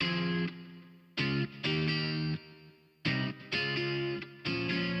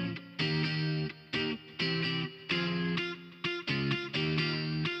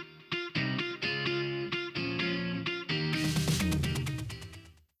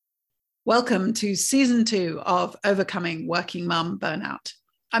Welcome to season 2 of Overcoming Working Mum Burnout.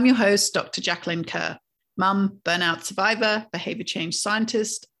 I'm your host, Dr. Jacqueline Kerr, mum, burnout survivor, behavior change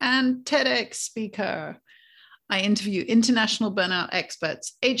scientist, and TEDx speaker. I interview international burnout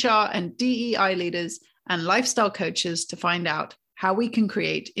experts, HR and DEI leaders, and lifestyle coaches to find out how we can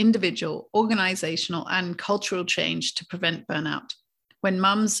create individual, organizational, and cultural change to prevent burnout. When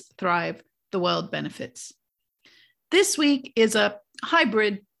mums thrive, the world benefits. This week is a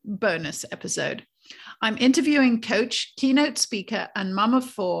hybrid bonus episode. I'm interviewing coach, keynote speaker, and mum of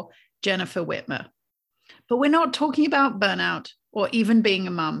 4, Jennifer Whitmer. But we're not talking about burnout or even being a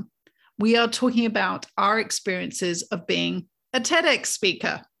mum. We are talking about our experiences of being a TEDx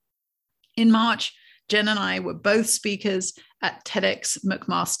speaker. In March, Jen and I were both speakers at TEDx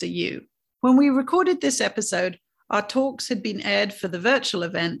McMaster U. When we recorded this episode, our talks had been aired for the virtual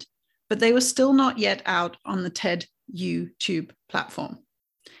event, but they were still not yet out on the TED YouTube platform.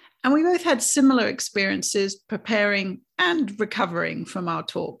 And we both had similar experiences preparing and recovering from our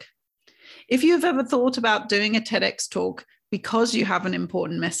talk. If you've ever thought about doing a TEDx talk because you have an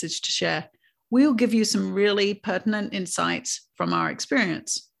important message to share, we'll give you some really pertinent insights from our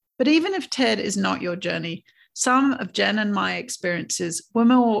experience. But even if TED is not your journey, some of Jen and my experiences were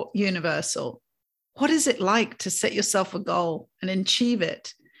more universal. What is it like to set yourself a goal and achieve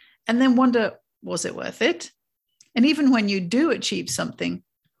it, and then wonder, was it worth it? And even when you do achieve something,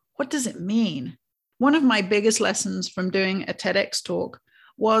 what does it mean? One of my biggest lessons from doing a TEDx talk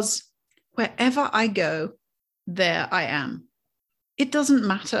was, wherever I go, there I am. It doesn't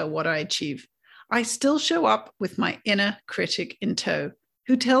matter what I achieve. I still show up with my inner critic in tow,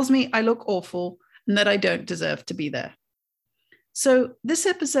 who tells me I look awful and that I don't deserve to be there. So this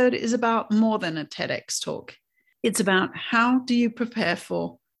episode is about more than a TEDx talk. It's about how do you prepare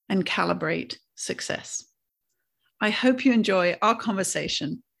for and calibrate success. I hope you enjoy our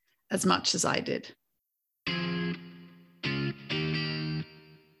conversation as much as I did.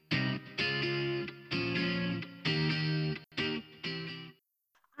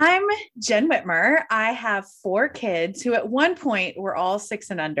 I'm Jen Whitmer. I have 4 kids who at one point were all 6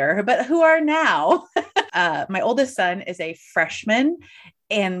 and under, but who are now. My oldest son is a freshman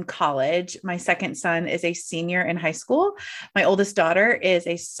in college. My second son is a senior in high school. My oldest daughter is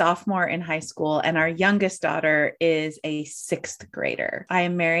a sophomore in high school, and our youngest daughter is a 6th grader. I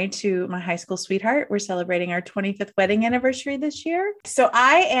am married to my high school sweetheart. We're celebrating our 25th wedding anniversary this year. So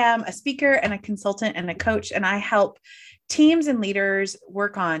I am a speaker and a consultant and a coach, and I help teams and leaders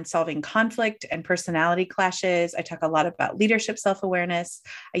work on solving conflict and personality clashes. I talk a lot about leadership self-awareness.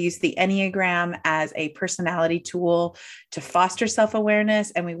 I use the Enneagram as a personality tool to foster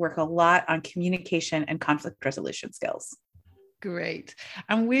self-awareness, and we work a lot on communication and conflict resolution skills. Great.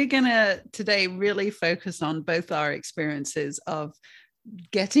 And we're going to today really focus on both our experiences of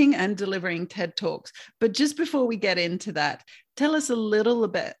getting and delivering TED Talks. But just before we get into that, tell us a little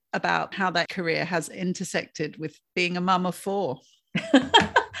bit about how that career has intersected with being a mum of 4.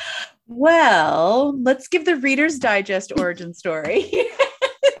 Well, let's give the Reader's Digest origin story.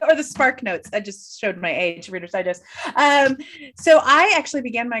 Or the Spark Notes. I just showed my age, Reader's Digest. So I actually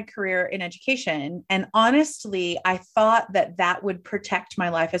began my career in education. And honestly, I thought that that would protect my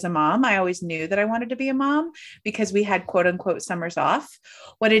life as a mom. I always knew that I wanted to be a mom because we had quote unquote summers off.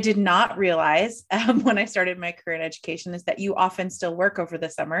 What I did not realize when I started my career in education is that you often still work over the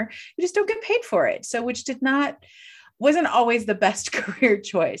summer. You just don't get paid for it. So which wasn't always the best career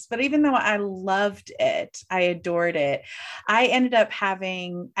choice, but even though I loved it, I adored it, I ended up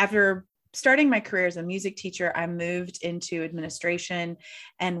after starting my career as a music teacher, I moved into administration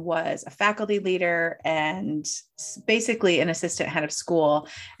and was a faculty leader and basically an assistant head of school,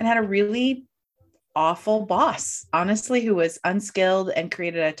 and had a really awful boss, honestly, who was unskilled and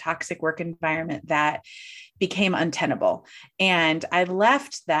created a toxic work environment that became untenable. And I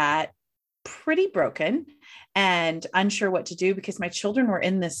left that pretty broken and unsure what to do because my children were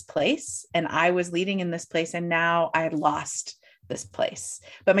in this place and I was leading in this place, and now I had lost this place,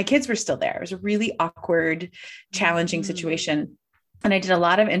 but my kids were still there. It was a really awkward, challenging situation. And I did a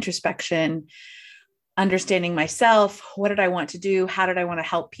lot of introspection, understanding myself. What did I want to do? How did I want to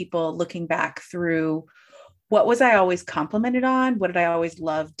help people? Looking back through, what was I always complimented on? What did I always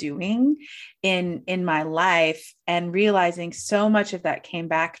love doing in my life? And realizing so much of that came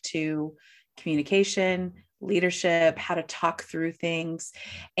back to communication, leadership, how to talk through things.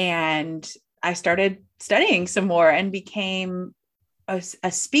 And I started studying some more and became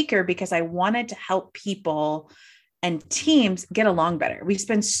a speaker because I wanted to help people and teams get along better. We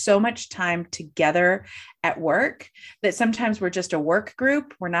spend so much time together at work that sometimes we're just a work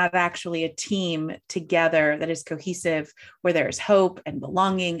group. We're not actually a team together that is cohesive, where there's hope and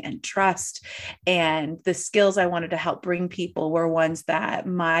belonging and trust. And the skills I wanted to help bring people were ones that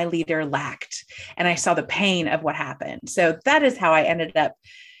my leader lacked. And I saw the pain of what happened. So that is how I ended up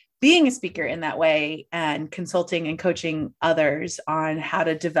being a speaker in that way, and consulting and coaching others on how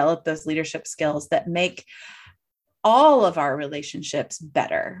to develop those leadership skills that make all of our relationships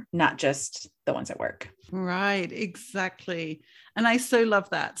better, not just the ones at work. Right, exactly. And I so love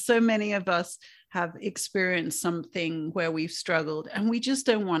that. So many of us have experienced something where we've struggled, and we just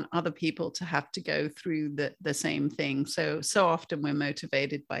don't want other people to have to go through the same thing. So often we're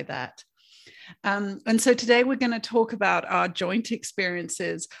motivated by that. And so today we're going to talk about our joint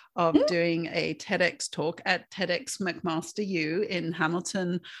experiences of doing a TEDx talk at TEDx McMaster U in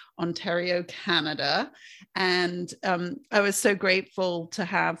Hamilton, Ontario, Canada. And I was so grateful to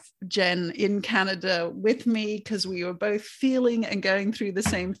have Jen in Canada with me, because we were both feeling and going through the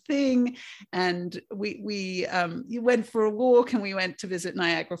same thing. And we went for a walk, and we went to visit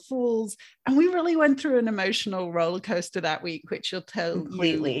Niagara Falls, and we really went through an emotional roller coaster that week, which you'll tell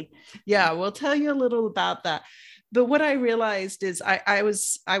completely. Yeah, we'll tell you a little about that. But what I realized is I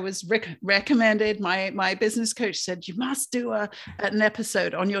was recommended, my business coach said, you must do an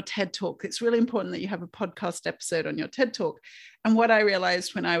episode on your TED Talk. It's really important that you have a podcast episode on your TED Talk. And what I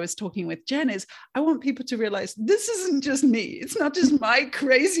realized when I was talking with Jen is I want people to realize this isn't just me. It's not just my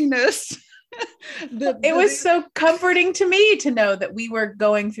craziness. It was so comforting to me to know that we were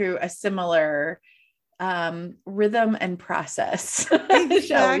going through a similar rhythm and process.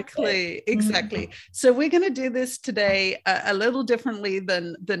 Exactly. So we're going to do this today a little differently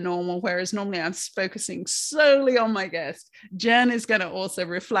than the normal, whereas normally I'm focusing solely on my guest. Jen is going to also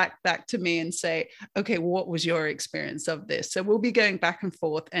reflect back to me and say, okay, what was your experience of this? So we'll be going back and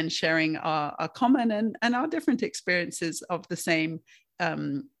forth and sharing our common and our different experiences of the same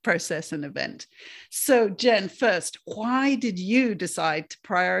process and event. So Jen, first, why did you decide to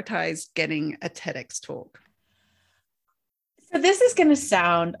prioritize getting a TEDx talk? So this is going to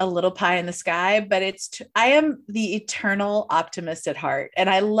sound a little pie in the sky, but I am the eternal optimist at heart, and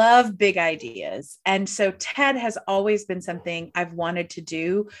I love big ideas. And so TED has always been something I've wanted to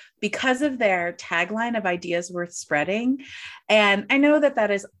do because of their tagline of ideas worth spreading. And I know that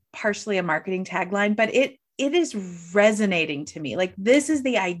is partially a marketing tagline, but it is resonating to me. Like, this is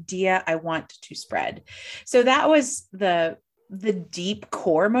the idea I want to spread. So that was the deep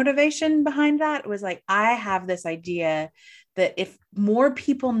core motivation behind that. It was like, I have this idea that if more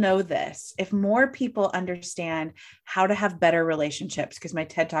people know this, if more people understand how to have better relationships, because my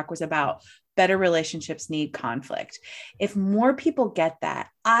TED Talk was about better relationships need conflict. If more people get that,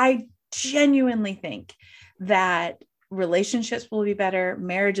 I genuinely think that relationships will be better,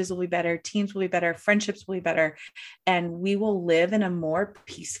 marriages will be better, teams will be better, friendships will be better, and we will live in a more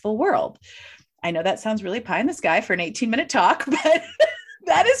peaceful world. I know that sounds really pie in the sky for an 18-minute talk, but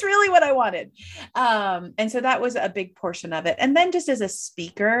that is really what I wanted. And so that was a big portion of it. And then just as a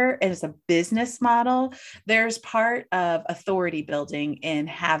speaker, as a business model, there's part of authority building in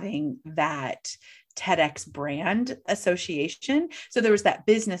having that TEDx brand association. So there was that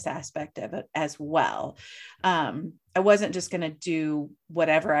business aspect of it as well. I wasn't just going to do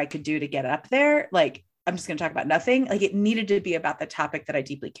whatever I could do to get up there. Like, I'm just going to talk about nothing. Like, it needed to be about the topic that I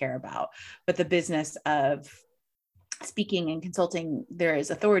deeply care about. But the business of speaking and consulting, there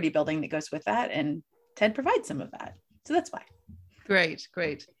is authority building that goes with that. And TED provides some of that. So that's why. Great.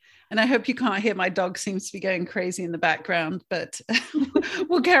 And I hope you can't hear, my dog seems to be going crazy in the background, but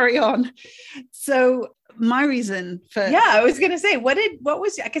we'll carry on. So my reason for... Yeah, I was going to say, what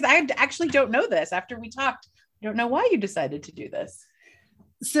was, because I actually don't know this after we talked. I don't know why you decided to do this.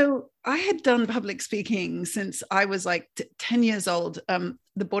 So I had done public speaking since I was like 10 years old.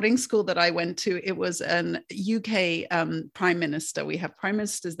 The boarding school that I went to, it was an UK prime minister. We have prime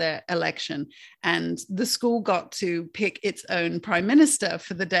ministers there, election, and the school got to pick its own prime minister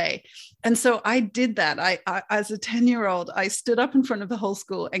for the day. And so I did that. I as a 10-year-old, I stood up in front of the whole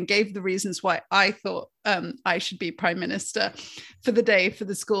school and gave the reasons why I thought I should be prime minister for the day for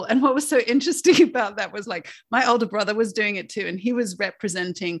the school. And what was so interesting about that was, like, my older brother was doing it too, and he was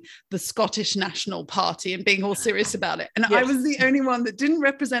representing the Scottish National Party and being all serious about it. And yes. I was the only one that didn't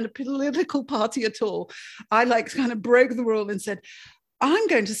represent a political party at all. I kind of broke the rule and said, I'm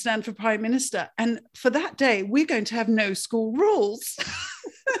going to stand for prime minister. And for that day, we're going to have no school rules.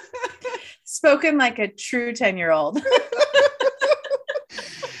 Spoken like a true 10-year-old.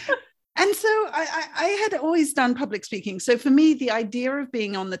 And so I had always done public speaking. So for me, the idea of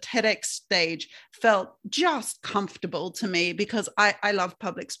being on the TEDx stage felt just comfortable to me because I love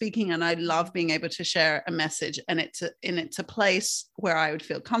public speaking and I love being able to share a message, and it's a place where I would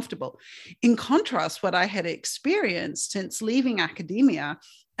feel comfortable. In contrast, what I had experienced since leaving academia,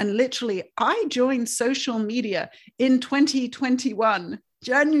 and literally I joined social media in 2021,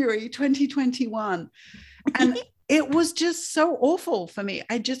 January 2021. And it was just so awful for me.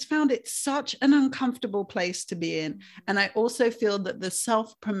 I just found it such an uncomfortable place to be in. And I also feel that the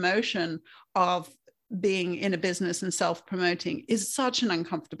self-promotion of being in a business and self-promoting is such an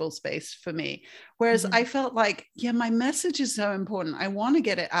uncomfortable space for me. Whereas I felt like, yeah, my message is so important. I want to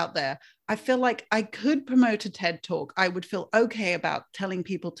get it out there. I feel like I could promote a TED Talk. I would feel okay about telling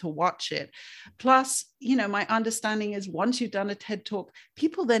people to watch it. Plus, my understanding is once you've done a TED Talk,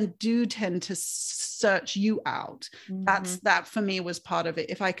 people then do tend to search you out. That for me was part of it.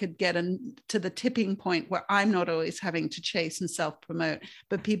 If I could get to the tipping point where I'm not always having to chase and self-promote,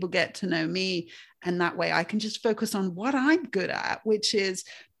 but people get to know me, and that way I can just focus on what I'm good at, which is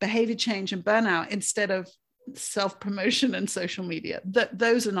behavior change and burnout, instead of self-promotion and social media.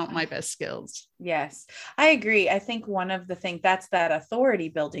 Those are not my best skills. Yes, I agree. I think one of the things that's that authority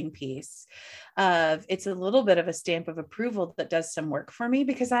building piece of it's a little bit of a stamp of approval that does some work for me,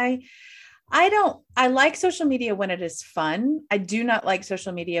 because I like social media when it is fun. I do not like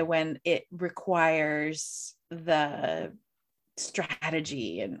social media when it requires the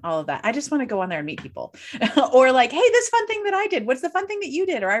strategy and all of that. I just want to go on there and meet people or like, hey, this fun thing that I did, what's the fun thing that you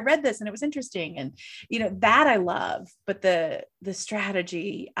did? Or I read this and it was interesting. And, that I love, but the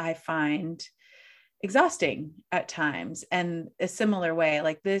strategy I find exhausting at times. And a similar way,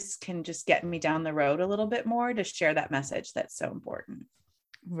 like this can just get me down the road a little bit more to share that message that's so important.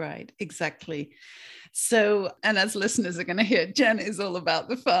 Right, exactly. So, and as listeners are going to hear, Jen is all about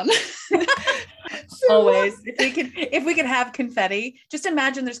the fun. Always. If we could have confetti, just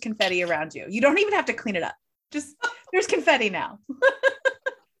imagine there's confetti around you. You don't even have to clean it up. Just there's confetti now.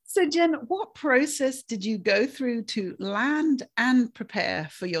 So Jen, what process did you go through to land and prepare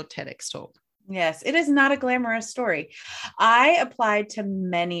for your TEDx talk? Yes, it is not a glamorous story. I applied to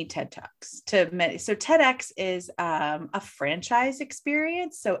many TED Talks, so TEDx is a franchise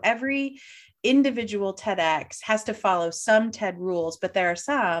experience. So every individual TEDx has to follow some TED rules, but there are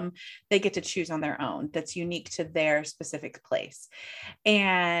some they get to choose on their own that's unique to their specific place.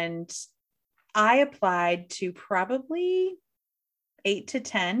 And I applied to probably 8 to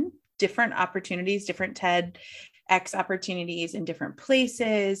 10 different opportunities, different TEDx opportunities in different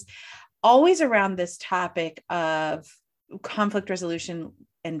places, always around this topic of conflict resolution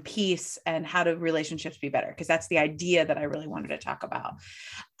and peace and how do relationships be better? Because that's the idea that I really wanted to talk about.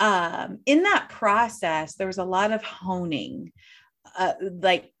 In that process, there was a lot of honing.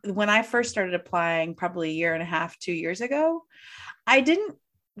 Like when I first started applying, probably a year and a half, 2 years ago, I didn't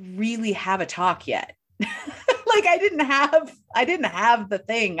really have a talk yet. Like I didn't have the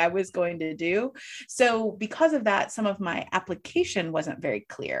thing I was going to do. So because of that, some of my application wasn't very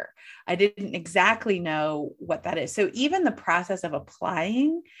clear. I didn't exactly know what that is. So even the process of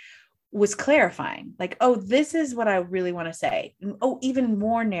applying was clarifying, like, oh, this is what I really want to say. Oh, even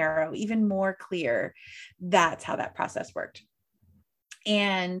more narrow, even more clear. That's how that process worked.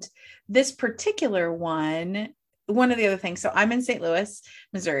 And this particular one of the other things, so I'm in St. Louis,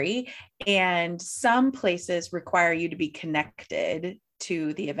 Missouri, and some places require you to be connected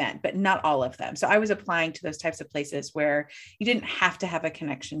to the event, but not all of them. So I was applying to those types of places where you didn't have to have a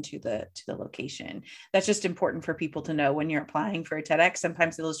connection to the location. That's just important for people to know when you're applying for a TEDx.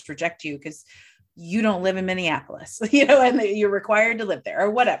 Sometimes they'll just reject you because you don't live in Minneapolis, and you're required to live there or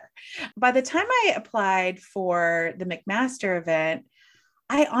whatever. By the time I applied for the McMaster event,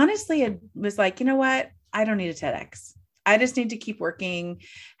 I honestly was like, you know what? I don't need a TEDx. I just need to keep working,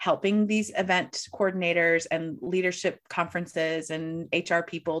 helping these event coordinators and leadership conferences and HR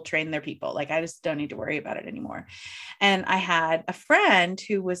people train their people. Like, I just don't need to worry about it anymore. And I had a friend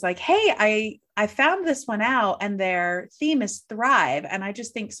who was like, hey, I found this one out and their theme is Thrive. And I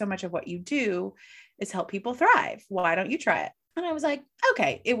just think so much of what you do is help people thrive. Why don't you try it? And I was like,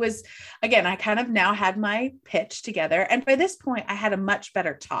 okay. It was, again, I kind of now had my pitch together. And by this point, I had a much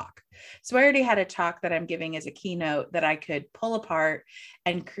better talk. So I already had a talk that I'm giving as a keynote that I could pull apart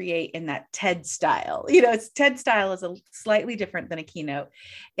and create in that TED style. TED style is a slightly different than a keynote.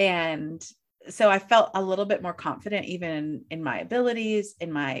 And so I felt a little bit more confident, even in my abilities,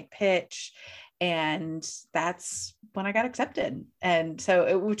 in my pitch. And that's when I got accepted. And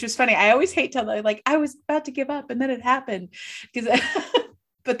so, which was funny. I always hate telling, like, I was about to give up and then it happened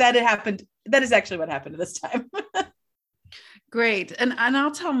but that had happened. That is actually what happened this time. Great. And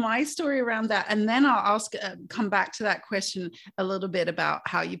I'll tell my story around that. And then I'll come back to that question a little bit about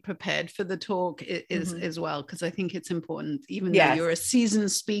how you prepared for the talk as well, because I think it's important, even though you're a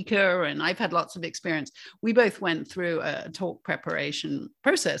seasoned speaker and I've had lots of experience. We both went through a talk preparation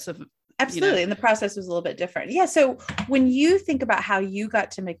process of Absolutely. And the process was a little bit different. Yeah. So when you think about how you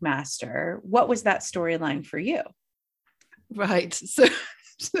got to McMaster, what was that storyline for you? Right. So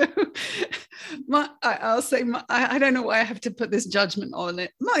I'll say, I don't know why I have to put this judgment on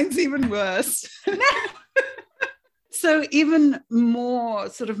it. Mine's even worse. So even more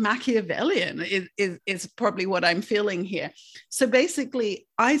sort of Machiavellian is probably what I'm feeling here. So basically,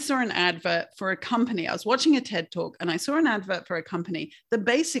 I saw an advert for a company. I was watching a TED Talk and I saw an advert for a company that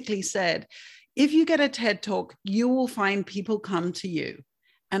basically said, if you get a TED Talk, you will find people come to you.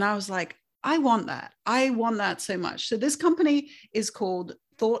 And I was like, I want that. I want that so much. So this company is called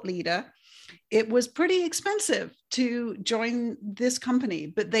Thought Leader. It was pretty expensive to join this company,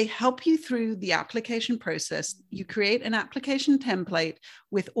 but they help you through the application process. You create an application template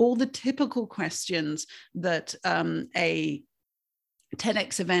with all the typical questions that a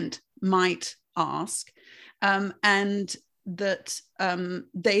TEDx event might ask, and that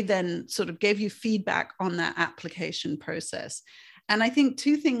they then sort of gave you feedback on that application process. And I think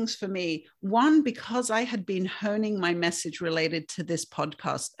two things for me. One, because I had been honing my message related to this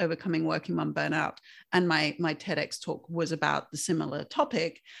podcast, Overcoming Working Mom Burnout, and my TEDx talk was about the similar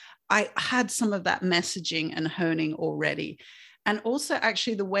topic, I had some of that messaging and honing already. And also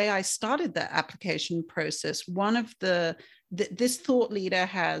actually the way I started that application process, one of this Thought Leader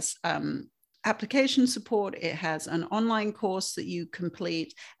has application support, it has an online course that you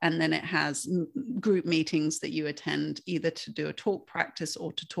complete, and then it has group meetings that you attend, either to do a talk practice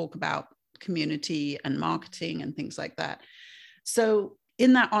or to talk about community and marketing and things like that. So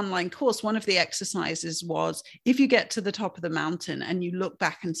in that online course, one of the exercises was, if you get to the top of the mountain and you look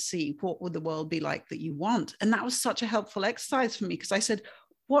back and see what would the world be like that you want. And that was such a helpful exercise for me, because I said,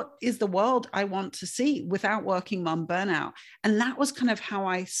 what is the world I want to see without working mom burnout? And that was kind of how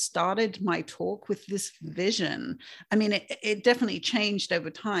I started my talk, with this vision. I mean, it definitely changed over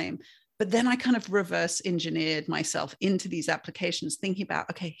time, but then I kind of reverse engineered myself into these applications, thinking about,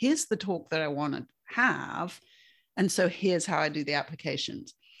 okay, here's the talk that I want to have. And so here's how I do the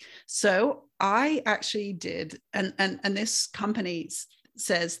applications. So I actually did, and this company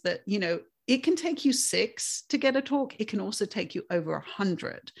says that, it can take you 6 to get a talk. It can also take you over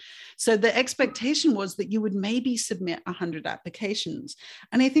 100. So the expectation was that you would maybe submit 100 applications.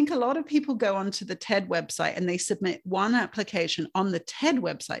 And I think a lot of people go onto the TED website and they submit one application on the TED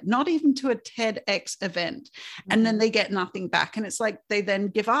website, not even to a TEDx event. And then they get nothing back. And it's like they then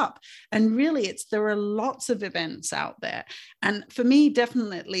give up. And really, there are lots of events out there. And for me,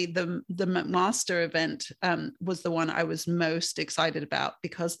 definitely the McMaster event was the one I was most excited about,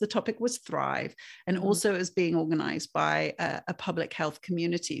 because the topic was Thrive, and also as being organized by a public health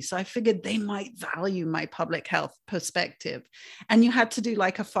community. So I figured they might value my public health perspective. And you had to do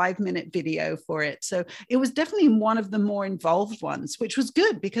like a 5-minute video for it. So it was definitely one of the more involved ones, which was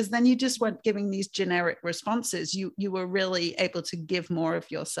good, because then you just weren't giving these generic responses. You were really able to give more of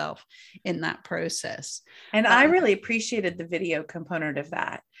yourself in that process. And I really appreciated the video component of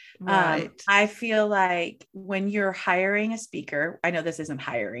that. Right. I feel like when you're hiring a speaker, I know this isn't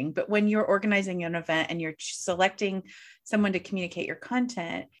hiring, but when you're organizing an event and you're selecting someone to communicate your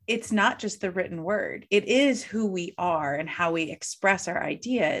content, it's not just the written word. It is who we are and how we express our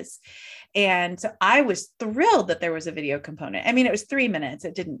ideas. And so I was thrilled that there was a video component. I mean, it was 3 minutes.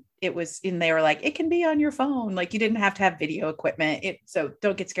 They were like, it can be on your phone. Like, you didn't have to have video equipment. So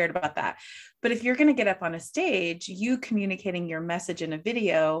don't get scared about that. But if you're going to get up on a stage, you communicating your message in a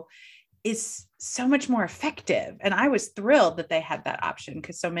video is so much more effective. And I was thrilled that they had that option,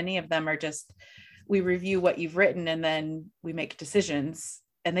 because so many of them are just, we review what you've written and then we make decisions,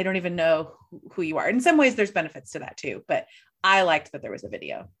 and they don't even know who you are. In some ways, there's benefits to that too, but I liked that there was a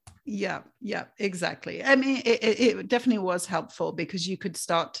video. Yeah, exactly. I mean, it definitely was helpful, because you could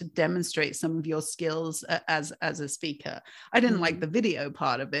start to demonstrate some of your skills as a speaker. I didn't like the video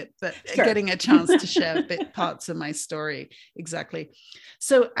part of it, but getting a chance to share parts of my story. Exactly.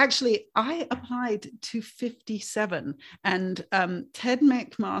 So actually, I applied to 57, and TED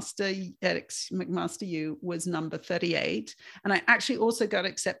McMaster U was number 38. And I actually also got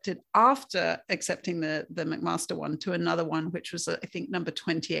accepted after accepting the McMaster one to another one, which was, I think, number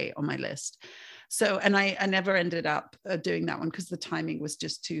 28 on my list. So, and I never ended up doing that one, because the timing was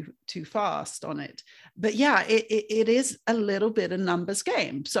just too fast on it. But yeah, it is a little bit a numbers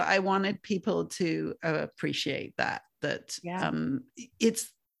game. So I wanted people to appreciate that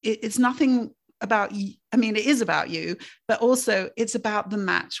it's nothing about you. I mean, it is about you, but also it's about the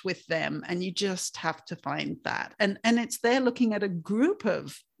match with them. And you just have to find that. And it's they're looking at a group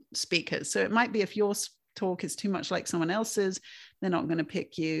of speakers. So it might be if your talk is too much like someone else's, they're not going to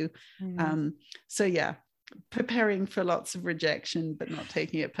pick you. So yeah, preparing for lots of rejection, but not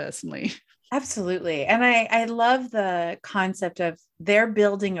taking it personally. Absolutely. And I love the concept of they're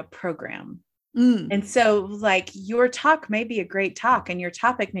building a program. And so like your talk may be a great talk and your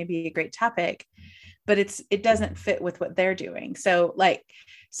topic may be a great topic, but it doesn't fit with what they're doing. So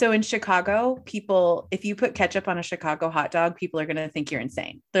in Chicago, people, if you put ketchup on a Chicago hot dog, people are going to think you're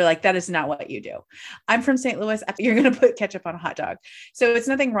insane. They're like, that is not what you do. I'm from St. Louis. You're going to put ketchup on a hot dog. So it's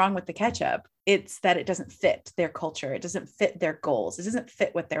nothing wrong with the ketchup. It's that it doesn't fit their culture. It doesn't fit their goals. It doesn't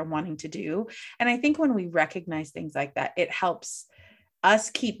fit what they're wanting to do. And I think when we recognize things like that, it helps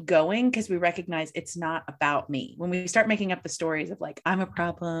us keep going because we recognize it's not about me. When we start making up the stories of like, I'm a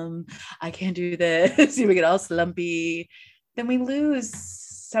problem, I can't do this, we get all slumpy, then we lose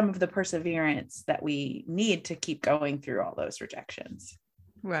some of the perseverance that we need to keep going through all those rejections.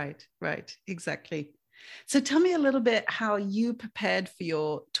 Right, exactly. So tell me a little bit how you prepared for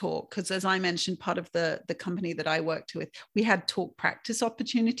your talk, because as I mentioned, part of the company that I worked with, we had talk practice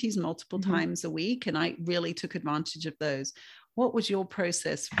opportunities multiple times a week, and I really took advantage of those. What was your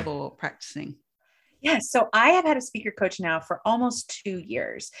process for practicing? Yes. So I have had a speaker coach now for almost 2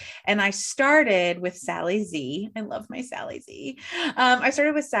 years. And I started with Sally Z. I love my Sally Z. I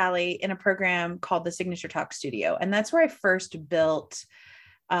started with Sally in a program called the Signature Talk Studio. And that's where I first built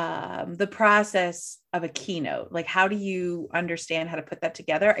the process of a keynote. Like, how do you understand how to put that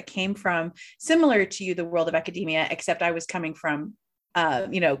together? I came from, similar to you, the world of academia, except I was coming from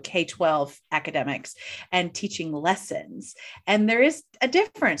K-12 academics and teaching lessons. And there is a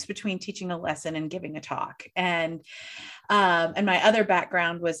difference between teaching a lesson and giving a talk. And my other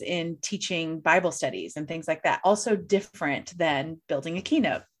background was in teaching Bible studies and things like that. Also different than building a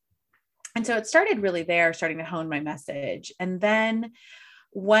keynote. And so it started really there, starting to hone my message. And then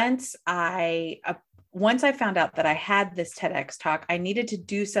once I found out that I had this TEDx talk, I needed to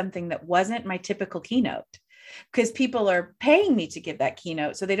do something that wasn't my typical keynote, because people are paying me to give that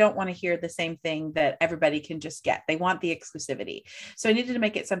keynote. So they don't want to hear the same thing that everybody can just get. They want the exclusivity. So I needed to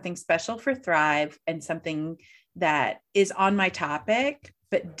make it something special for Thrive and something that is on my topic,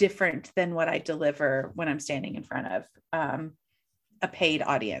 but different than what I deliver when I'm standing in front of a paid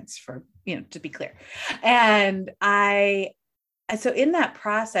audience, for, to be clear. And so in that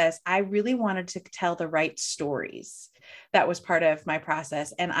process, I really wanted to tell the right stories. That was part of my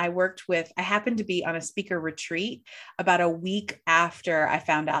process. And I happened to be on a speaker retreat about a week after I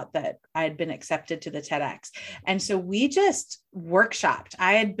found out that I had been accepted to the TEDx. And so we just workshopped.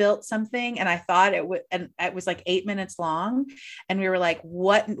 I had built something and I thought it was like 8 minutes long. And we were like,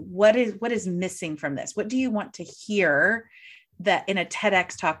 what is missing from this? What do you want to hear that in a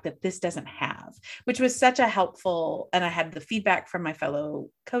TEDx talk that this doesn't have, which was such a helpful, and I had the feedback from my fellow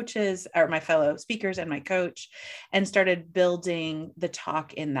coaches or my fellow speakers and my coach, and started building the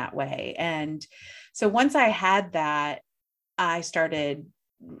talk in that way. And so once I had that, I started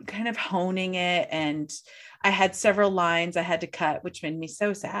kind of honing it, and I had several lines I had to cut, which made me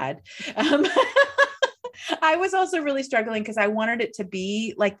so sad. I was also really struggling because I wanted it to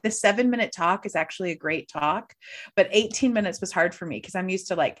be like the 7-minute talk is actually a great talk, but 18 minutes was hard for me because I'm used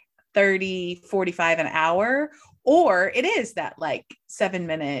to like 30, 45 an hour, or it is that like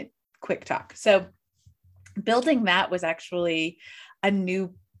 7-minute quick talk. So building that was actually a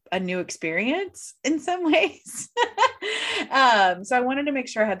new experience in some ways. So I wanted to make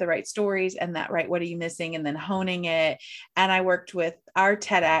sure I had the right stories and that right, what are you missing? And then honing it. And I worked with our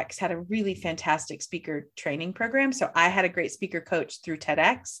TEDx, had a really fantastic speaker training program. So I had a great speaker coach through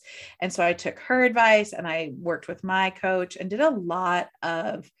TEDx. And so I took her advice and I worked with my coach and did a lot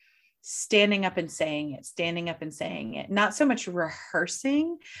of standing up and saying it, not so much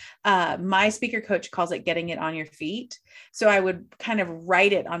rehearsing. My speaker coach calls it getting it on your feet. So I would kind of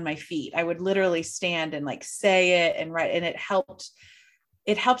write it on my feet. I would literally stand and like say it and write, and it helps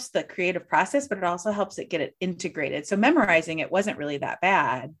the creative process, but it also helps it get it integrated. So memorizing it wasn't really that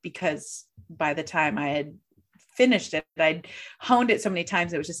bad, because by the time I had finished it, I'd honed it so many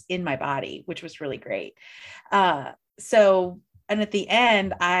times, it was just in my body, which was really great. And at the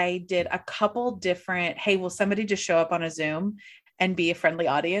end, I did a couple different, hey, will somebody just show up on a Zoom and be a friendly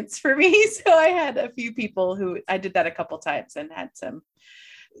audience for me? So I had a few people who I did that a couple times and had some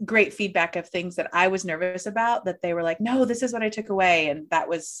great feedback of things that I was nervous about, that they were like, no, this is what I took away. And that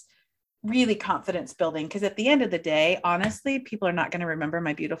was really confidence building. Because at the end of the day, honestly, people are not going to remember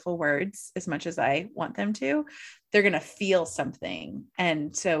my beautiful words as much as I want them to. They're going to feel something.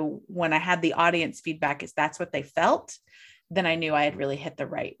 And so when I had the audience feedback is that's what they felt, then I knew I had really hit the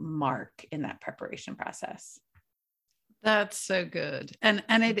right mark in that preparation process. That's so good. And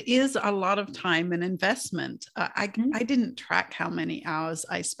it is a lot of time and investment. I didn't track how many hours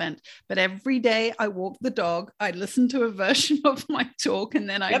I spent, but every day I walked the dog, I listened to a version of my talk, and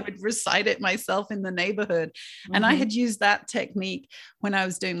then I would recite it myself in the neighborhood. And I had used that technique when I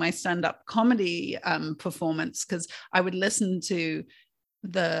was doing my stand-up comedy performance, because I would listen to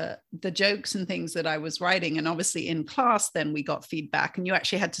the jokes and things that I was writing. And obviously in class, then we got feedback, and you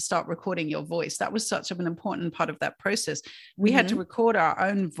actually had to start recording your voice. That was such an important part of that process. We had to record our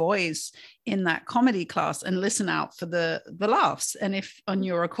own voice in that comedy class and listen out for the laughs. And if on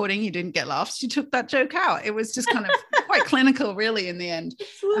your recording you didn't get laughs, you took that joke out. It was just kind of quite clinical, really, in the end.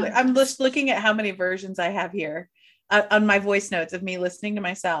 Absolutely. I'm just looking at how many versions I have here on my voice notes of me listening to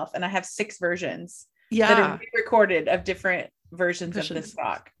myself, and I have 6 versions that are recorded of different versions of this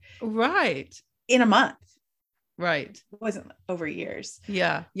talk, right, in a month. Right. It wasn't over years.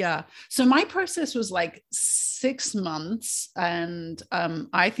 Yeah. So my process was like 6 months, and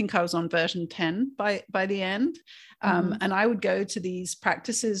I think I was on version 10 by the end. And I would go to these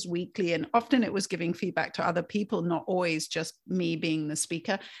practices weekly, and often it was giving feedback to other people, not always just me being the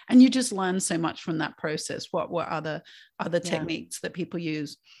speaker. And you just learn so much from that process. What were other techniques that people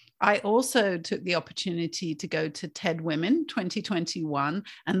use? I also took the opportunity to go to TED Women 2021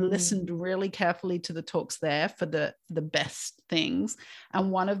 and listened really carefully to the talks there for the best things.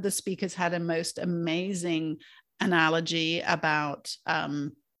 And one of the speakers had a most amazing analogy about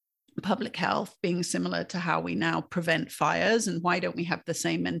public health being similar to how we now prevent fires, and why don't we have the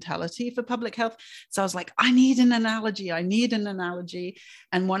same mentality for public health? So I was like, I need an analogy.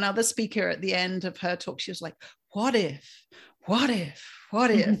 And one other speaker at the end of her talk, she was like, what if?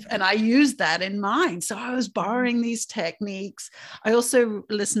 And I used that in mine. So I was borrowing these techniques. I also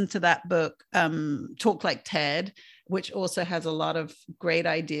listened to that book, Talk Like TED, which also has a lot of great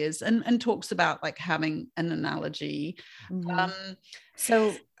ideas and talks about like having an analogy.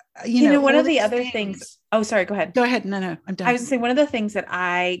 So, you know, one of the other things. Oh, sorry, go ahead. Go ahead. No, I'm done. I was saying one of the things that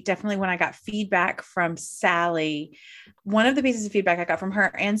I definitely, when I got feedback from Sally, one of the pieces of feedback I got from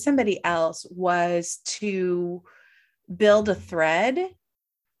her and somebody else was to build a thread.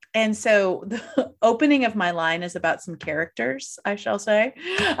 And so the opening of my line is about some characters, I shall say.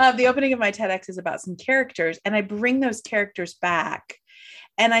 The opening of my TEDx is about some characters, and I bring those characters back.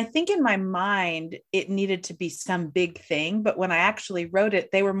 And I think in my mind, it needed to be some big thing. But when I actually wrote it,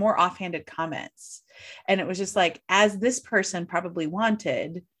 they were more offhanded comments. And it was just like, as this person probably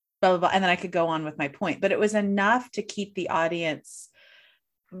wanted, blah, blah, blah. And then I could go on with my point. But it was enough to keep the audience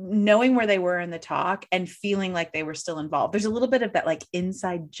knowing where they were in the talk and feeling like they were still involved. There's a little bit of that like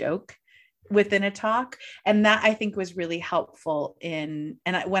inside joke within a talk. And that I think was really helpful when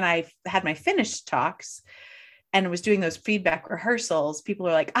I had my finished talks and was doing those feedback rehearsals, people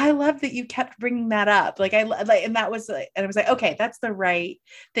are like, I love that you kept bringing that up. And that was like, and I was like, okay, that's the right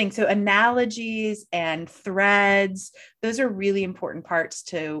thing. So analogies and threads, those are really important parts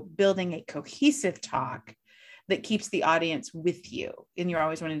to building a cohesive talk that keeps the audience with you. And you're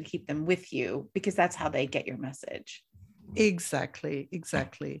always wanting to keep them with you because that's how they get your message. Exactly.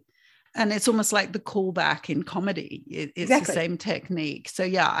 And it's almost like the callback in comedy. It's the same technique. So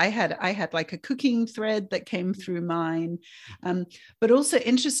yeah, I had like a cooking thread that came through mine. But also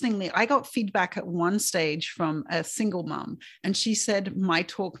interestingly, I got feedback at one stage from a single mom, and she said my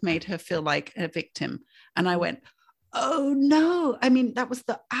talk made her feel like a victim. And I went, oh no, I mean, that was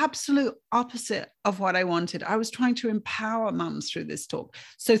the absolute opposite of what I wanted. I was trying to empower mums through this talk.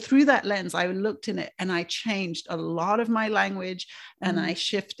 So through that lens, I looked in it and I changed a lot of my language and I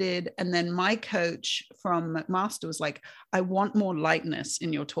shifted. And then my coach from McMaster was like, I want more lightness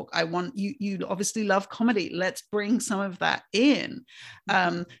in your talk. I want you obviously love comedy. Let's bring some of that in.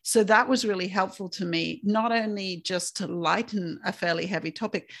 So that was really helpful to me, not only just to lighten a fairly heavy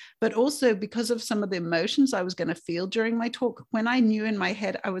topic, but also because of some of the emotions I was going to feel during my talk. When I knew in my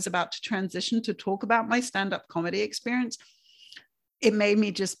head I was about to transition to talk about my stand-up comedy experience, it made me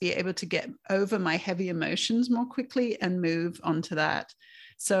just be able to get over my heavy emotions more quickly and move on to that.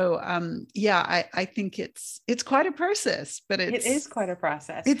 So I think it's quite a process, but it is quite a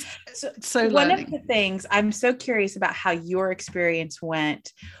process. It's so one learning. Of the things I'm so curious about how your experience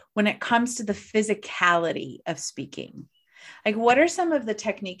went when it comes to the physicality of speaking. Like, what are some of the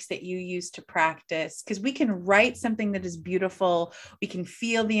techniques that you use to practice? Because we can write something that is beautiful, we can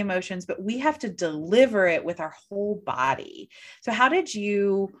feel the emotions, but we have to deliver it with our whole body. So how did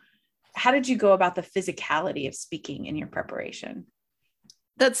you how did you go about the physicality of speaking in your preparation?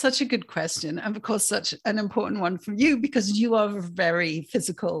 That's such a good question. And of course, such an important one for you because you are a very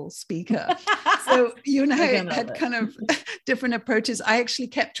physical speaker. So you and I had kind of different approaches. I actually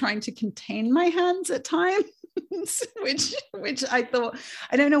kept trying to contain my hands at times, which I thought,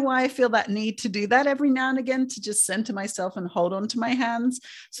 I don't know why I feel that need to do that every now and again, to just center myself and hold on to my hands.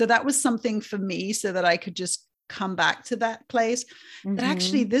 So that was something for me so that I could just come back to that place. But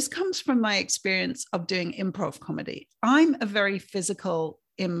actually, this comes from my experience of doing improv comedy. I'm a very physical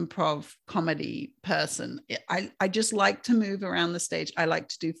improv comedy person. I just like to move around the stage. I like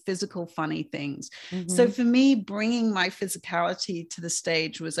to do physical, funny things. So for me, bringing my physicality to the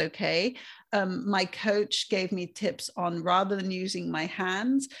stage was okay. My coach gave me tips on, rather than using my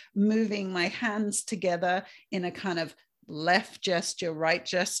hands, moving my hands together in a kind of left gesture, right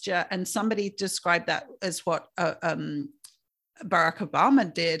gesture. And somebody described that as what Barack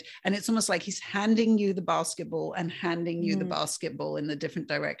Obama did. And it's almost like he's handing you the basketball and handing you the basketball in a different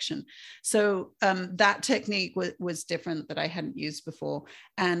direction. So that technique was different, that I hadn't used before.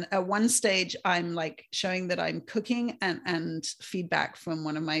 And at one stage, I'm like showing that I'm cooking, and feedback from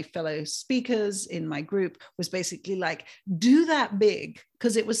one of my fellow speakers in my group was basically like, do that big.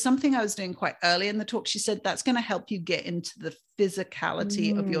 Because it was something I was doing quite early in the talk. She said, that's going to help you get into the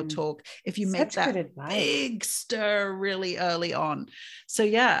physicality of your talk if you make that big stir really early on. So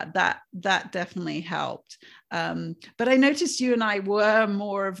yeah, that definitely helped. But I noticed you and I were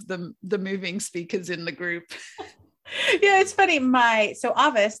more of the moving speakers in the group. Yeah, it's funny. So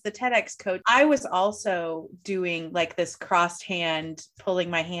Avis, the TEDx coach, I was also doing like this crossed hand,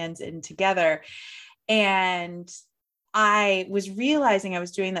 pulling my hands in together. And I was realizing I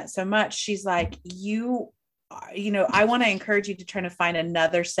was doing that so much. She's like, I want to encourage you to try to find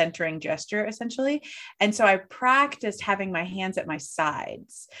another centering gesture, essentially. And so I practiced having my hands at my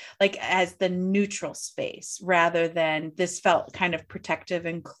sides, like as the neutral space, rather than this felt kind of protective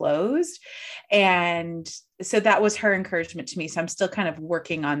and closed. And so that was her encouragement to me. So I'm still kind of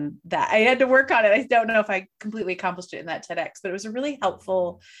working on that. I had to work on it. I don't know if I completely accomplished it in that TEDx, but it was a really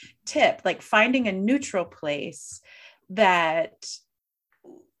helpful tip, like finding a neutral place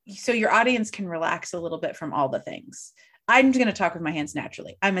so your audience can relax a little bit from all the things. I'm going to talk with my hands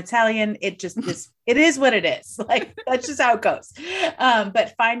naturally. I'm Italian. It just is, it is what it is. Like, that's just how it goes.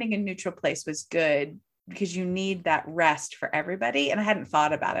 But finding a neutral place was good, because you need that rest for everybody. And I hadn't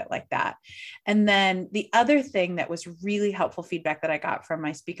thought about it like that. And then the other thing that was really helpful feedback that I got from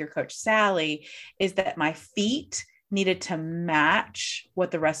my speaker coach, Sally, is that my feet needed to match what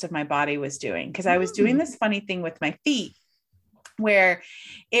the rest of my body was doing. Because I was doing this funny thing with my feet, where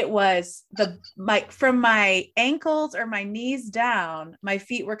it was from my ankles or my knees down, my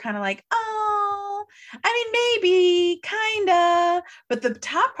feet were kind of like, oh, I mean, maybe kind of, but the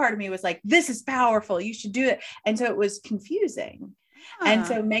top part of me was like, this is powerful. You should do it. And so it was confusing. And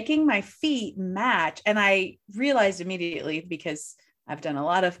so making my feet match, and I realized immediately, because I've done a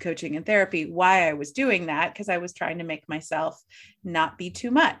lot of coaching and therapy, why I was doing that, because I was trying to make myself not be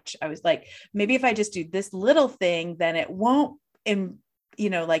too much. I was like, maybe if I just do this little thing, then it won't,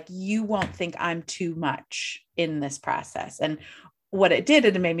 like you won't think I'm too much in this process. And what it did,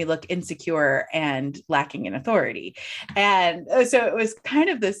 it made me look insecure and lacking in authority. And so it was kind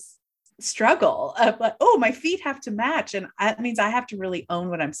of this struggle of like, oh, my feet have to match. And that means I have to really own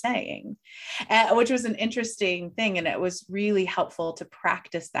what I'm saying, which was an interesting thing. And it was really helpful to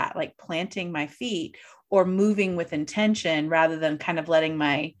practice that, like planting my feet or moving with intention, rather than kind of letting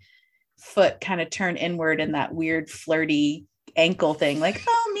my foot kind of turn inward in that weird flirty ankle thing. Like,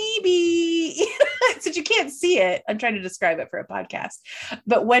 oh, maybe since you can't see it, I'm trying to describe it for a podcast.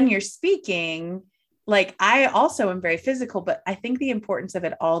 But when you're speaking, like, I also am very physical, but I think the importance of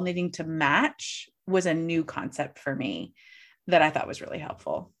it all needing to match was a new concept for me that I thought was really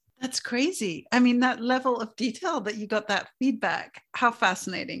helpful. That's crazy. I mean, that level of detail that you got that feedback, how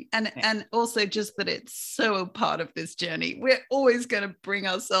fascinating. And also just that it's so part of this journey. We're always going to bring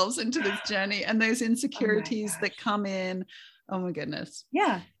ourselves into this journey, and those insecurities that come in. Oh my goodness.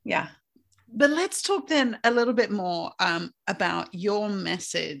 Yeah. Yeah. But let's talk then a little bit more about your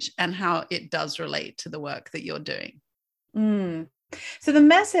message and how it does relate to the work that you're doing. So the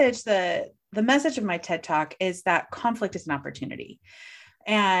message of my TED Talk is that conflict is an opportunity,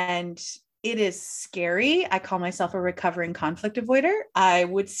 and it is scary. I call myself a recovering conflict avoider. I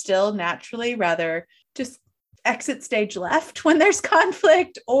would still naturally rather just exit stage left when there's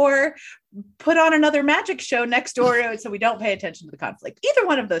conflict, or put on another magic show next door so we don't pay attention to the conflict. Either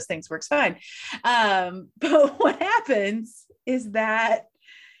one of those things works fine. But what happens is that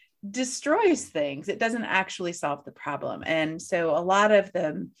destroys things. It doesn't actually solve the problem. And so a lot of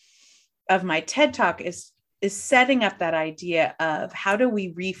the of my TED Talk is setting up that idea of how do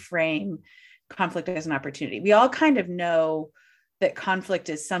we reframe conflict as an opportunity. We all kind of know that conflict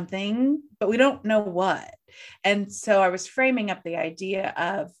is something, but we don't know what. And so I was framing up the idea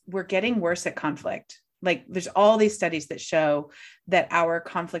of we're getting worse at conflict. Like there's all these studies that show that our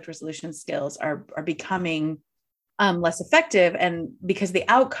conflict resolution skills are becoming less effective. And because the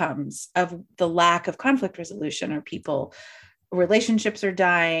outcomes of the lack of conflict resolution are relationships are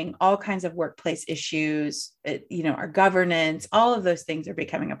dying, all kinds of workplace issues, our governance, all of those things are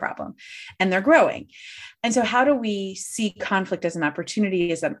becoming a problem and they're growing. And so how do we see conflict as an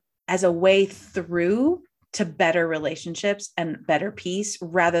opportunity, as a way through to better relationships and better peace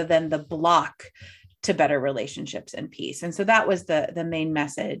rather than the block to better relationships and peace? And so that was the main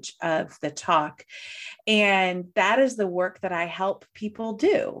message of the talk. And that is the work that I help people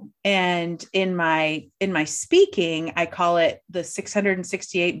do. And in my speaking, I call it the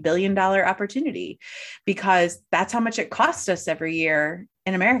 $668 billion opportunity, because that's how much it costs us every year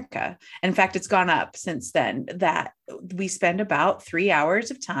in America. In fact, it's gone up since then, that we spend about 3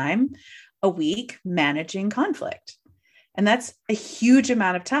 hours of time a week managing conflict. And that's a huge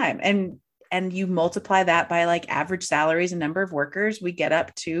amount of time. And you multiply that by like average salaries and number of workers, we get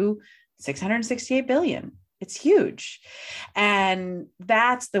up to 668 billion. It's huge. And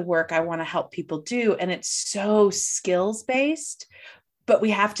that's the work I want to help people do. And it's so skills based, but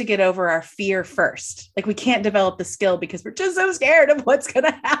we have to get over our fear first. Like we can't develop the skill because we're just so scared of what's going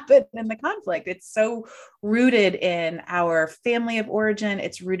to happen in the conflict. It's so rooted in our family of origin.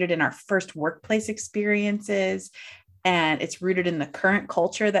 It's rooted in our first workplace experiences. And it's rooted in the current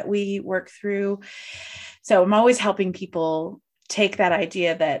culture that we work through. So I'm always helping people take that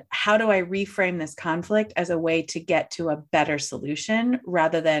idea that how do I reframe this conflict as a way to get to a better solution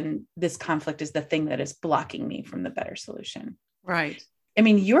rather than this conflict is the thing that is blocking me from the better solution. Right. I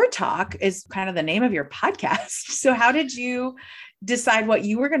mean, your talk is kind of the name of your podcast. So how did you decide what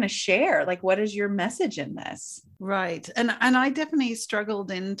you were going to share? Like, what is your message in this? Right. And I definitely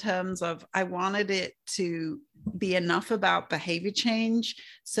struggled in terms of, I wanted it to be enough about behavior change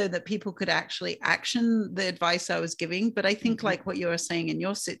so that people could actually action the advice I was giving. But I think like what you were saying in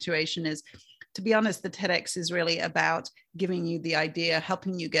your situation is, to be honest, the TEDx is really about giving you the idea,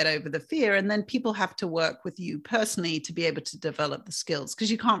 helping you get over the fear. And then people have to work with you personally to be able to develop the skills, because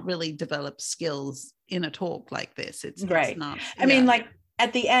you can't really develop skills in a talk like this. It's not. I mean, like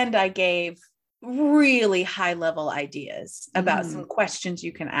at the end, I gave really high level ideas about some questions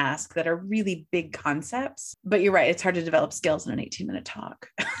you can ask that are really big concepts, but you're right. It's hard to develop skills in an 18-minute talk.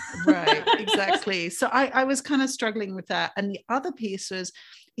 Right, exactly. So I was kind of struggling with that. And the other piece was,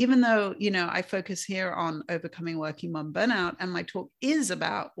 even though, I focus here on overcoming working mom burnout and my talk is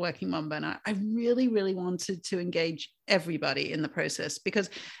about working mom burnout, I really, really wanted to engage everybody in the process because,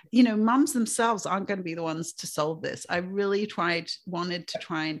 moms themselves aren't going to be the ones to solve this. I really wanted to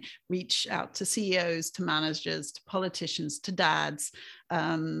try and reach out to CEOs, to managers, to politicians, to dads,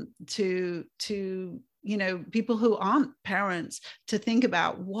 to people who aren't parents, to think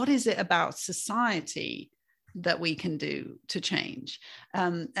about what is it about society that we can do to change.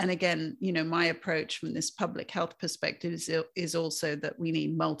 And again, my approach from this public health perspective is also that we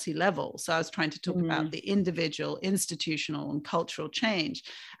need multi-level. So I was trying to talk about the individual, institutional, and cultural change.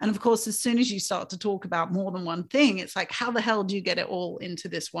 And of course, as soon as you start to talk about more than one thing, it's like, how the hell do you get it all into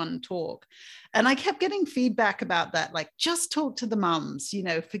this one talk? And I kept getting feedback about that, like, just talk to the mums,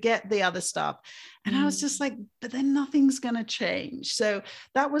 forget the other stuff. And I was just like, but then nothing's going to change. So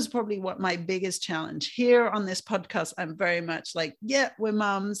that was probably what my biggest challenge here on this podcast. I'm very much like, yeah, we're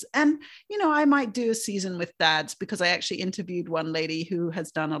mums. And, I might do a season with dads, because I actually interviewed one lady who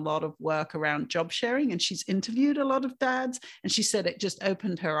has done a lot of work around job sharing, and she's interviewed a lot of dads. And she said it just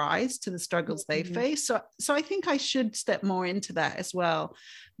opened her eyes to the struggles they face. So I think I should step more into that as well.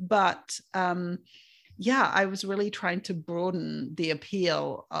 But I was really trying to broaden the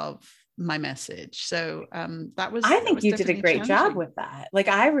appeal of my message. So I think you did a great job with that. Like,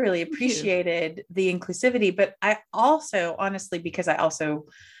 I really appreciated the inclusivity, but I also, honestly, because I also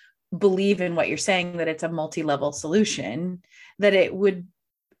believe in what you're saying, that it's a multi-level solution, that it would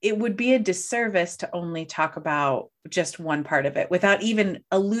be a disservice to only talk about just one part of it without even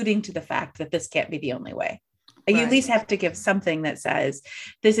alluding to the fact that this can't be the only way. You at least have to give something that says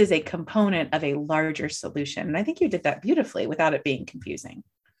this is a component of a larger solution. And I think you did that beautifully without it being confusing.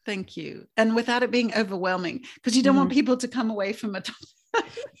 Thank you. And without it being overwhelming, because you don't want people to come away from a talk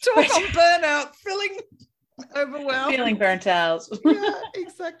on burnout feeling overwhelmed. Feeling burnt out. Yeah,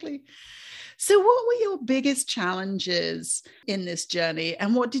 exactly. So what were your biggest challenges in this journey?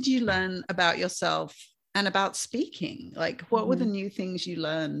 And what did you learn about yourself and about speaking? Like, what were the new things you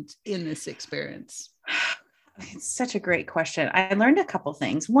learned in this experience? It's such a great question. I learned a couple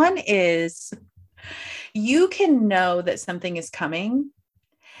things. One is you can know that something is coming,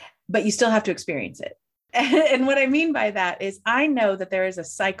 but you still have to experience it. And what I mean by that is I know that there is a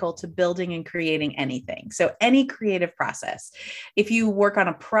cycle to building and creating anything. So any creative process, if you work on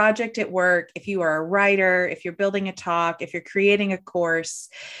a project at work, if you are a writer, if you're building a talk, if you're creating a course,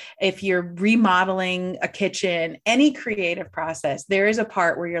 if you're remodeling a kitchen, any creative process, there is a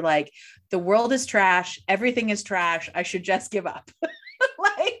part where you're like, the world is trash. Everything is trash. I should just give up.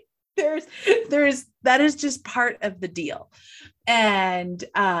 Like that is just part of the deal. And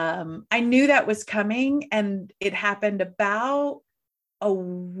I knew that was coming, and it happened about a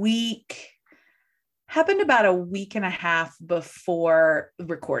week and a half before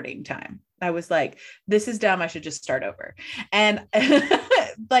recording time. I was like, this is dumb. I should just start over. And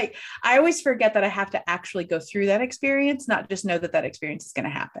like, I always forget that I have to actually go through that experience, not just know that that experience is going to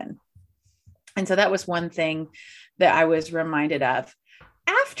happen. And so that was one thing that I was reminded of.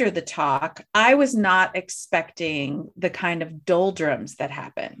 After the talk, I was not expecting the kind of doldrums that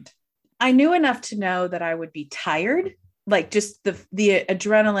happened. I knew enough to know that I would be tired, like just the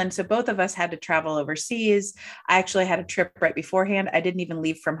adrenaline. So both of us had to travel overseas. I actually had a trip right beforehand. I didn't even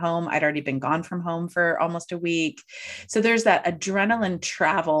leave from home. I'd already been gone from home for almost a week. So there's that adrenaline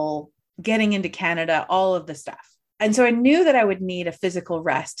travel, getting into Canada, all of the stuff. And so I knew that I would need a physical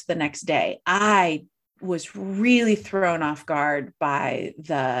rest the next day. I was really thrown off guard by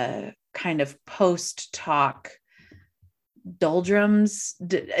the kind of post-talk doldrums.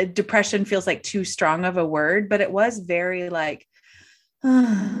 Depression feels like too strong of a word, but it was very like,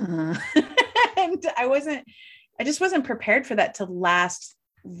 and I just wasn't prepared for that to last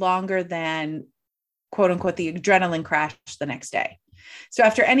longer than quote unquote, the adrenaline crash the next day. So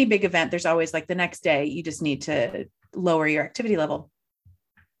after any big event, there's always like the next day, you just need to lower your activity level.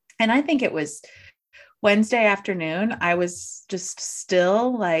 And I think it was Wednesday afternoon, I was just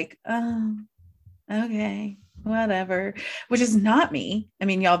still like, oh, okay, whatever, which is not me. I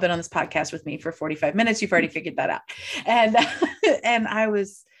mean, y'all been on this podcast with me for 45 minutes. You've already figured that out. And,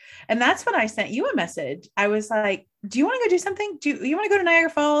 and that's when I sent you a message. I was like, do you want to go do something? Do you want to go to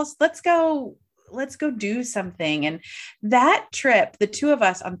Niagara Falls? Let's go do something. And that trip, the two of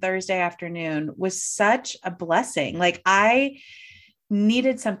us on Thursday afternoon, was such a blessing. Like I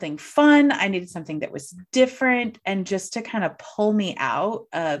needed something fun. I needed something that was different, and just to kind of pull me out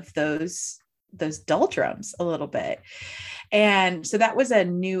of those doldrums a little bit. And so that was a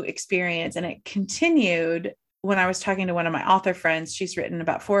new experience. And it continued when I was talking to one of my author friends. She's written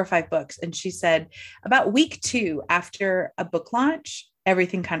about 4 or 5 books. And she said about week 2 after a book launch,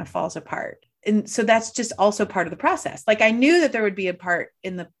 everything kind of falls apart. And so that's just also part of the process. Like I knew that there would be a part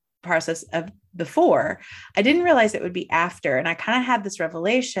in the process of before. I didn't realize it would be after. And I kind of had this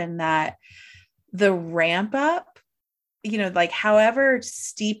revelation that the ramp up, you know, like however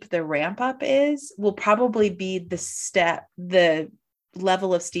steep the ramp up is, will probably be the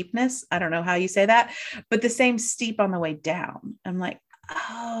level of steepness. I don't know how you say that, but the same steep on the way down. I'm like,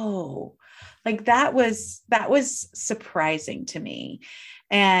 oh, like that was surprising to me.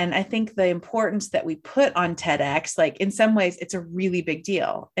 And I think the importance that we put on TEDx, like in some ways it's a really big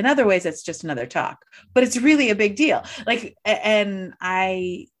deal. In other ways, it's just another talk, but it's really a big deal. Like, and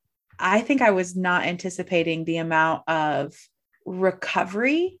I think I was not anticipating the amount of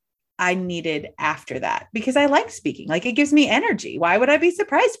recovery I needed after that, because I like speaking. Like it gives me energy. Why would I be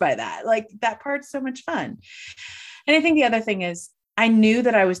surprised by that? Like that part's so much fun. And I think the other thing is I knew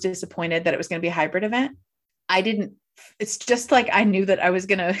that I was disappointed that it was going to be a hybrid event. It's just like, I knew that I was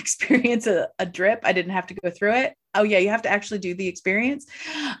going to experience a drip. I didn't have to go through it. Oh yeah. You have to actually do the experience.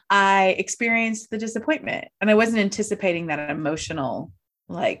 I experienced the disappointment, and I wasn't anticipating that emotional,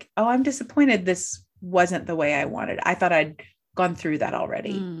 like, oh, I'm disappointed. This wasn't the way I wanted. I thought I'd gone through that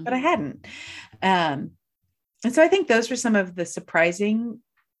already, but I hadn't. And so I think those were some of the surprising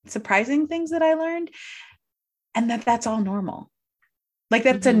things that I learned, and that's all normal. Like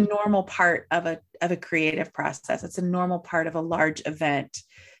that's a normal part of a creative process. It's a normal part of a large event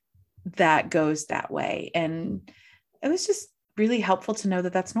that goes that way. And it was just really helpful to know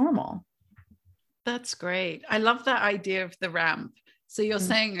that that's normal. That's great. I love that idea of the ramp. So you're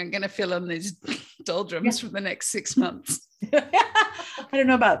saying I'm going to fill in these doldrums for the next 6 months. I don't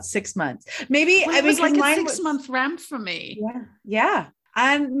know about 6 months. Maybe it was like a 6-month ramp for me. Yeah. Yeah.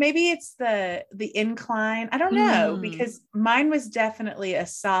 And maybe it's the incline. I don't know, because mine was definitely a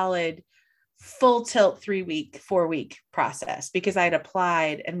solid full tilt 4-week process, because I'd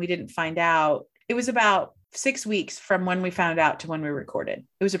applied and we didn't find out. It was about 6 weeks from when we found out to when we recorded.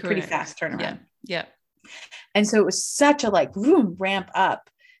 It was a pretty fast turnaround. Yeah. And so it was such a like boom, ramp up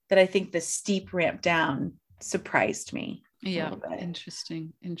that I think the steep ramp down surprised me a Yeah. little bit.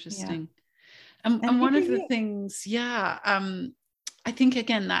 Interesting. Yeah. And one of the things, I think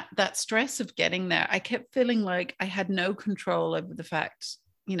again, that stress of getting there, I kept feeling like I had no control over the fact,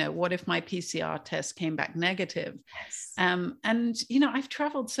 what if my PCR test came back negative? Yes. And I've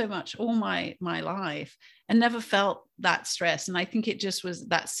traveled so much all my life and never felt that stress. And I think it just was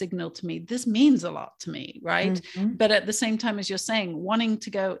that signal to me, this means a lot to me, right? Mm-hmm. But at the same time, as you're saying, wanting to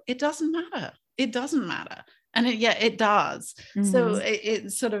go, it doesn't matter. It doesn't matter. And it does. Mm-hmm. So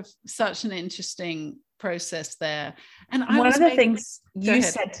it's sort of such an interesting process there. And one of the things you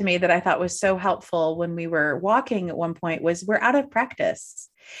said to me that I thought was so helpful when we were walking at one point was, we're out of practice.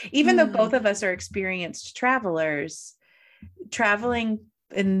 Even though both of us are experienced travelers, traveling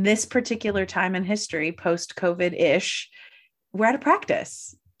in this particular time in history, post-COVID-ish, we're out of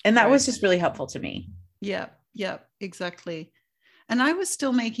practice. And that was just really helpful to me. Yeah, exactly. And I was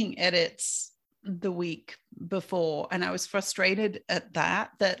still making edits the week before, and I was frustrated at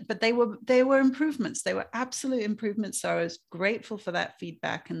but they were improvements. They were absolute improvements. So I was grateful for that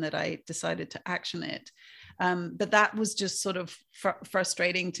feedback and that I decided to action it. But that was just sort of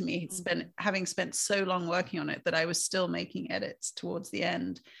frustrating to me, having spent so long working on it, that I was still making edits towards the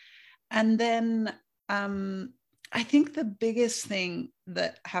end. And then I think the biggest thing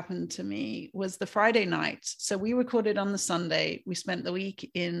that happened to me was the Friday night. So we recorded on the Sunday. We spent the week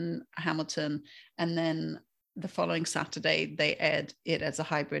in Hamilton, and then the following Saturday, they aired it as a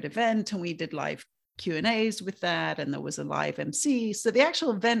hybrid event, and we did live Q&As with that, and there was a live MC. So the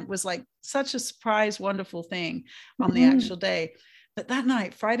actual event was like such a surprise, wonderful thing on the actual day. But that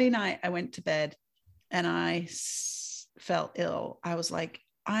night, Friday night, I went to bed and I felt ill. I was like,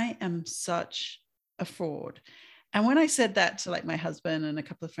 I am such a fraud. And when I said that to like my husband and a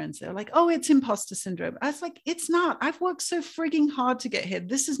couple of friends, they were like, oh, it's imposter syndrome. I was like, it's not. I've worked so frigging hard to get here.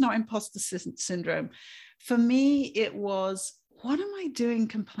 This is not imposter syndrome. For me, it was, what am I doing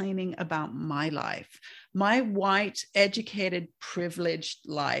complaining about my life, my white, educated, privileged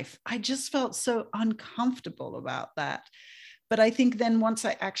life? I just felt so uncomfortable about that. But I think then once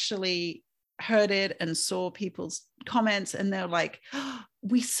I actually heard it and saw people's comments, and they're like, oh,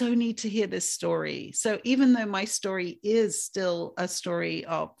 we so need to hear this story. So even though my story is still a story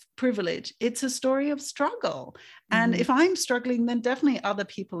of privilege, it's a story of struggle. And if I'm struggling, then definitely other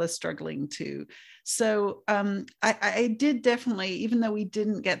people are struggling too. So I did definitely, even though we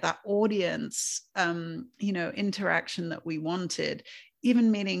didn't get that audience, interaction that we wanted,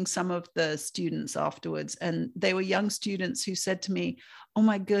 even meeting some of the students afterwards, and they were young students who said to me, oh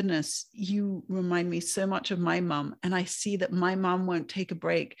my goodness, you remind me so much of my mom. And I see that my mom won't take a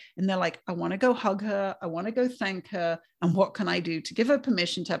break. And they're like, I want to go hug her. I want to go thank her. And what can I do to give her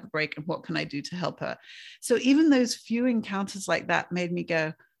permission to have a break? And what can I do to help her? So even those few encounters like that made me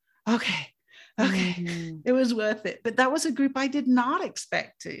go, okay, it was worth it. But that was a group I did not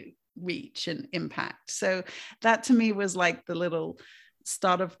expect to reach and impact. So that to me was like the little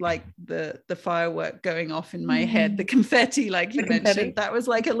start of like the firework going off in my head, the confetti, like you mentioned, that was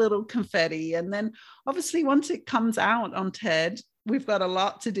like a little confetti. And then obviously once it comes out on TED, we've got a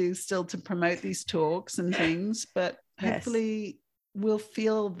lot to do still to promote these talks and things, but hopefully we'll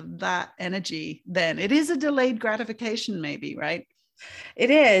feel that energy then. It is a delayed gratification maybe, right?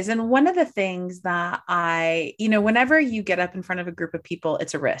 It is. And one of the things that whenever you get up in front of a group of people,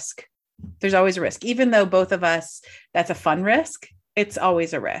 it's a risk. There's always a risk, even though both of us, that's a fun risk. It's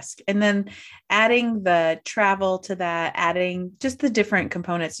always a risk. And then adding the travel to that, adding just the different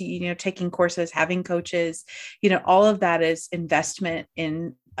components, taking courses, having coaches, all of that is investment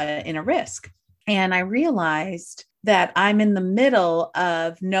in a risk. And I realized that I'm in the middle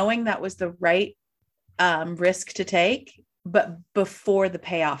of knowing that was the right risk to take, but before the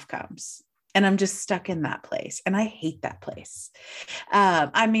payoff comes. And I'm just stuck in that place. And I hate that place.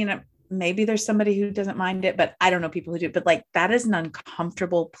 Maybe there's somebody who doesn't mind it, but I don't know people who do, but like that is an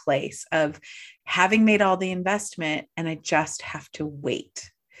uncomfortable place of having made all the investment and I just have to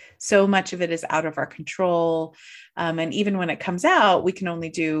wait. So much of it is out of our control. And even when it comes out, we can only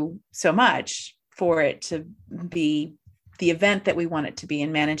do so much for it to be the event that we want it to be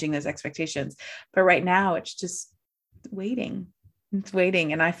and managing those expectations. But right now it's just waiting. It's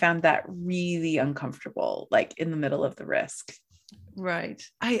waiting. And I found that really uncomfortable, like in the middle of the risk. Right.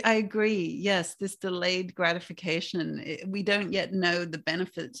 I agree. Yes, this delayed gratification, we don't yet know the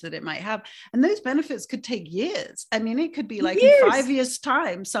benefits that it might have. And those benefits could take years. I mean, it could be like in 5 years'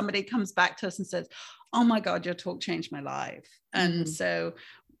 time, somebody comes back to us and says, oh my God, your talk changed my life. And so,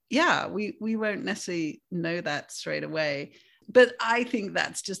 yeah, we won't necessarily know that straight away. But I think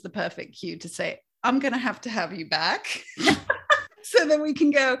that's just the perfect cue to say, I'm going to have you back. So then we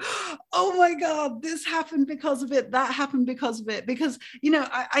can go, oh my God, this happened because of it. That happened because of it. Because,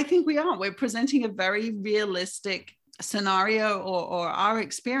 I think we're presenting a very realistic scenario or our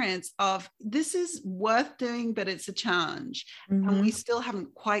experience of this is worth doing, but it's a challenge. Mm-hmm. And we still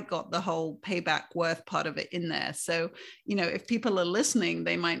haven't quite got the whole payback worth part of it in there. So, if people are listening,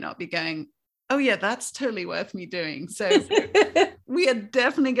 they might not be going, oh yeah, that's totally worth me doing. So we are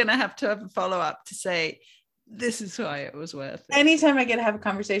definitely going to have a follow-up to say, this is why it was worth it. Anytime I get to have a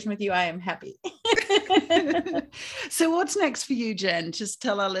conversation with you, I am happy. So what's next for you, Jen? Just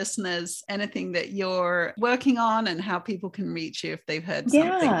tell our listeners anything that you're working on and how people can reach you if they've heard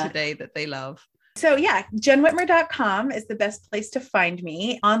something today that they love. So jenwhitmer.com is the best place to find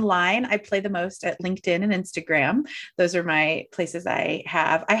me. Online, I play the most at LinkedIn and Instagram. Those are my places I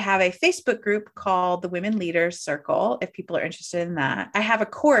have. I have a Facebook group called the Women Leaders Circle, if people are interested in that. I have a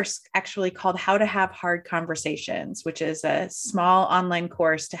course actually called How to Have Hard Conversations, which is a small online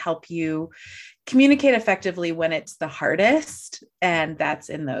course to help you communicate effectively when it's the hardest. And that's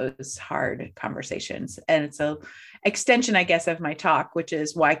in those hard conversations. And it's a extension, I guess, of my talk, which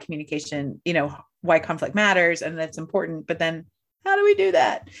is why communication, why conflict matters and that's important. But then how do we do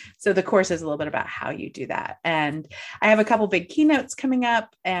that? So the course is a little bit about how you do that. And I have a couple big keynotes coming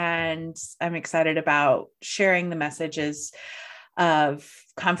up, and I'm excited about sharing the messages of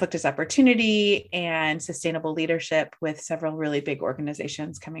conflict as opportunity and sustainable leadership with several really big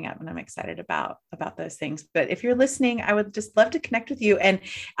organizations coming up. And I'm excited about those things. But if you're listening, I would just love to connect with you. And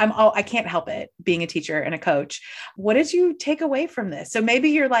I can't help it being a teacher and a coach. What did you take away from this? So maybe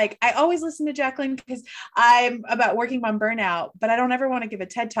you're like, I always listen to Jacqueline because I'm about working on burnout, but I don't ever want to give a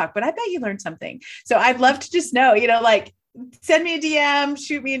TED talk, but I bet you learned something. So I'd love to just know, send me a DM,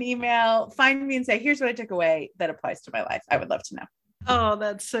 shoot me an email, find me and say, here's what I took away that applies to my life. I would love to know. Oh,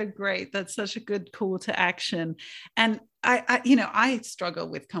 that's so great. That's such a good call to action. And I struggle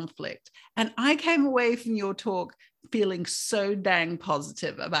with conflict, and I came away from your talk feeling so dang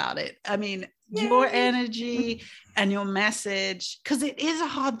positive about it. I mean, your energy and your message, because it is a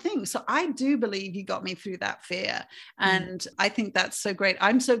hard thing. So I do believe you got me through that fear. And I think that's so great.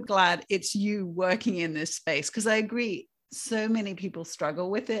 I'm so glad it's you working in this space, because I agree. So many people struggle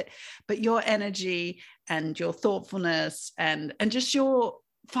with it, but your energy and your thoughtfulness and just your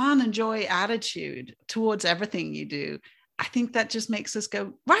fun and joy attitude towards everything you do, I think that just makes us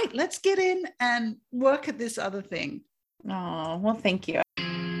go, right, let's get in and work at this other thing. Oh, well, thank you.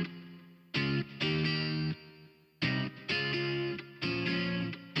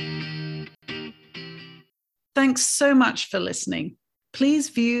 Thanks so much for listening. Please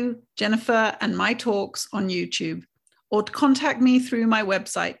view Jennifer and my talks on YouTube, or contact me through my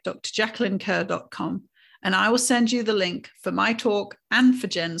website, drjacquelinekerr.com, and I will send you the link for my talk and for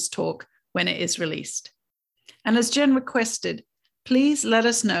Jen's talk when it is released. And as Jen requested, please let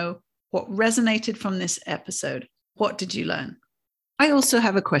us know what resonated from this episode. What did you learn? I also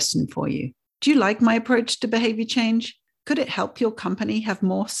have a question for you. Do you like my approach to behavior change? Could it help your company have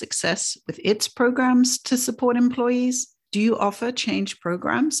more success with its programs to support employees? Do you offer change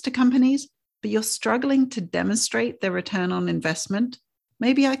programs to companies, but you're struggling to demonstrate their return on investment?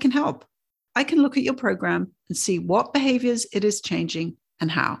 Maybe I can help. I can look at your program and see what behaviors it is changing and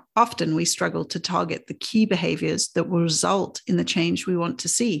how. Often we struggle to target the key behaviors that will result in the change we want to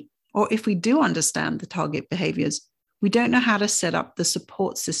see. Or if we do understand the target behaviors, we don't know how to set up the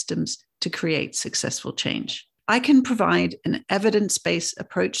support systems to create successful change. I can provide an evidence-based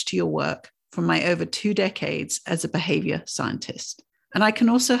approach to your work from my over 2 decades as a behavior scientist. And I can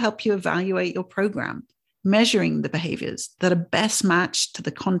also help you evaluate your program, measuring the behaviors that are best matched to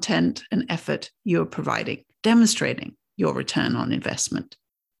the content and effort you are providing, demonstrating your return on investment.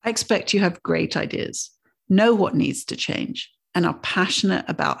 I expect you have great ideas, know what needs to change, and are passionate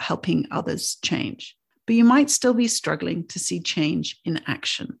about helping others change. But you might still be struggling to see change in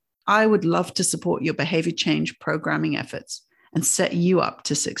action. I would love to support your behavior change programming efforts and set you up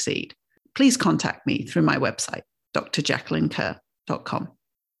to succeed. Please contact me through my website, drjacquelinekerr.com.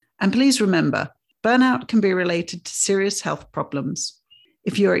 And please remember, burnout can be related to serious health problems.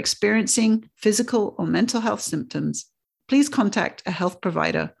 If you're experiencing physical or mental health symptoms, please contact a health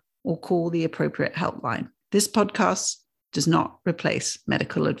provider or call the appropriate helpline. This podcast does not replace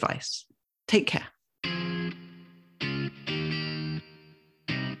medical advice. Take care.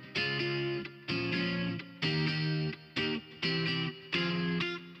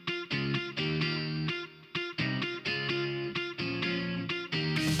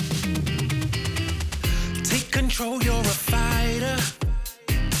 Control your affairs.